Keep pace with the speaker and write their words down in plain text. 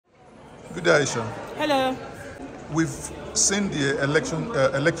Good day, Aisha. Hello. We've seen the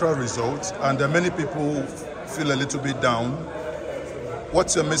electoral results, and many people feel a little bit down.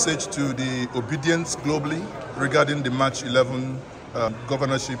 What's your message to the ObiDients globally regarding the March 11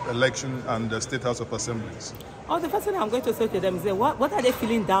 governorship election and the State House of Assemblies? Oh, the first thing I'm going to say to them is, what are they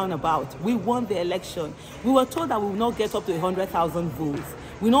feeling down about? We won the election. We were told that we will not get up to 100,000 votes.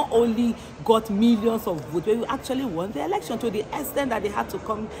 We not only got millions of votes, but we actually won the election to the extent that they had to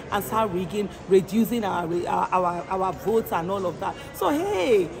come and start rigging, reducing our votes and all of that. So,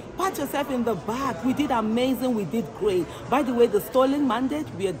 hey, pat yourself in the back. We did amazing. We did great. By the way, the stolen mandate,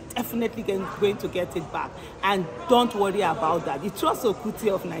 we are definitely going to get it back. And don't worry about that. It's just Okuti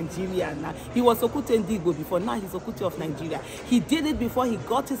of Nigeria now. He was Okuti Ndigo before. Now he's Okuti of Nigeria. He did it before he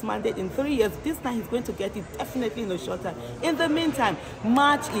got his mandate in 3 years. This time he's going to get it definitely in a short time. In the meantime,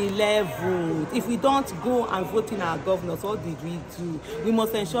 March 11th, if we don't go and vote in our governors, what did we do? We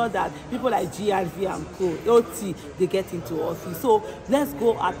must ensure that people like GRV and Co, OT, they get into office. So let's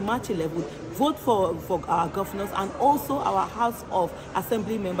go at March 11th, vote for our governors and also our House of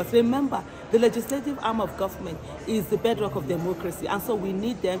Assembly members. Remember, the legislative arm of government is the bedrock of democracy, and so we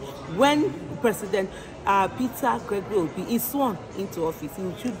need them. When President Peter Gregory Obi is sworn into office,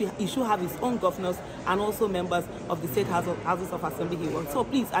 he should have his own governors and also members of the State Houses of Assembly he wants. So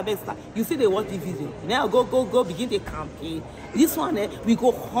please, I beg you see they watch the video. Now go begin the campaign. This one, we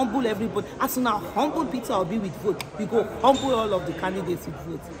go humble everybody. As soon as humble Peter Obi with vote, we go humble all of the candidates with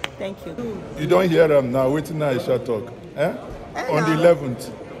vote. Thank you. You don't hear them now. Waiting now, Aisha talk. On the 11th.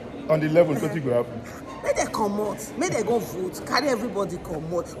 On the 11th, what will happen? Make them come out. Make them go vote. Carry everybody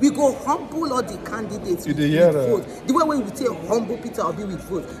come out. We go humble all the candidates with vote. The way we say humble Peter Obi with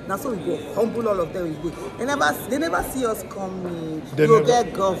vote. Now so we go humble all of them with vote. They never see us coming. We'll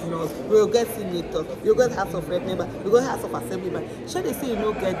get governors. We'll get senators. We'll get House of Rep members. We'll get House of Assembly members. Sure they say you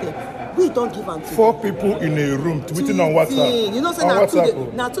don't get them. We don't give them to 4 people in a room tweeting on WhatsApp. You know, say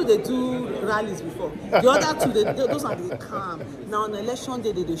now two they do rallies before. The other two, those are the calm. Now on election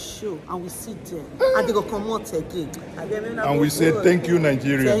day they show and we sit there. And they go come out again. And we say thank you,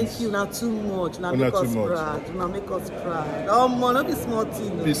 Nigerians. Thank you. Now too much. Now make us proud. Now make us proud. Oh man, not be small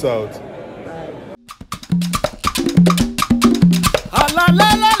thing. Peace out. Bye.